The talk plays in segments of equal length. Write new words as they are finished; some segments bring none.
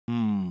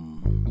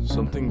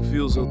Something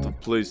feels out of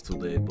place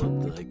today,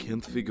 but I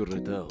can't figure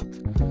it out.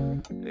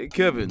 Hey,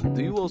 Kevin,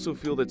 do you also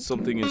feel that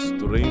something is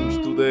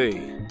strange today?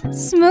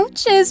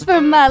 Smooches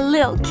for my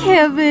little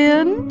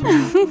Kevin.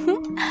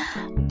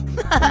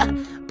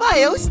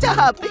 Bio,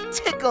 stop! They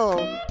tickle!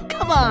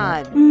 Come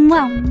on!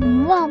 Wow,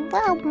 wow,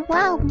 wow,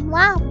 wow,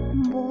 wow,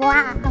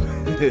 wow.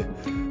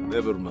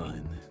 Never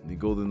mind. The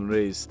golden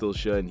rays still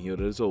shine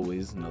here as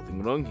always.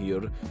 Nothing wrong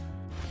here.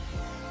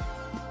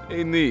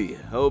 Hey, Nee,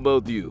 how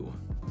about you?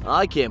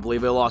 I can't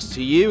believe I lost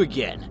to you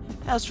again.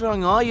 How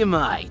strong are you,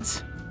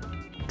 mate?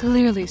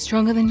 Clearly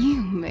stronger than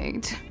you,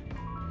 mate.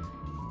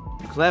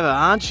 Clever,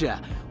 aren't you?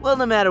 Well,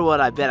 no matter what,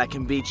 I bet I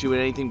can beat you in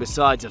anything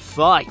besides a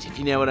fight, if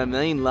you know what I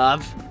mean,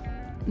 love.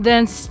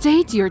 Then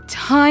state your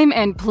time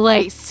and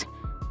place.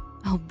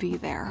 I'll be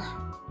there.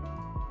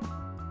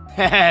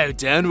 Oh,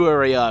 don't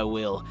worry, I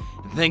will.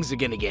 Things are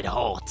gonna get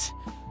hot.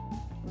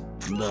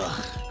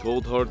 Ugh,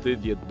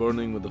 cold-hearted yet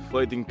burning with a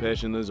fighting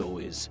passion as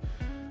always.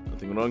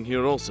 Nothing wrong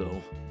here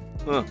also.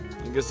 Huh,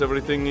 I guess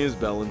everything is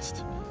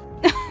balanced.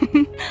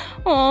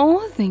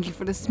 Oh, thank you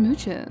for the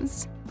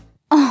smooches.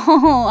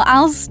 Oh,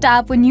 I'll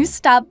stop when you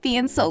stop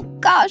being so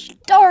gosh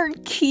darn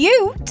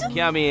cute.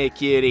 Come here,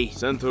 kitty.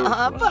 Center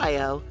front.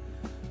 Bio.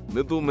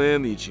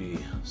 Middleman Ichi,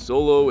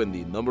 solo and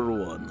the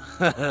 #1.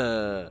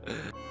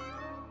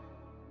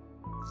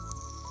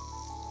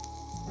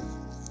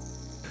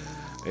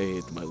 I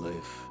hate my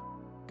life.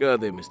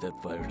 God, I miss that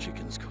fire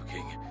chicken's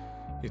cooking.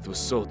 It was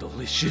so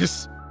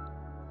delicious.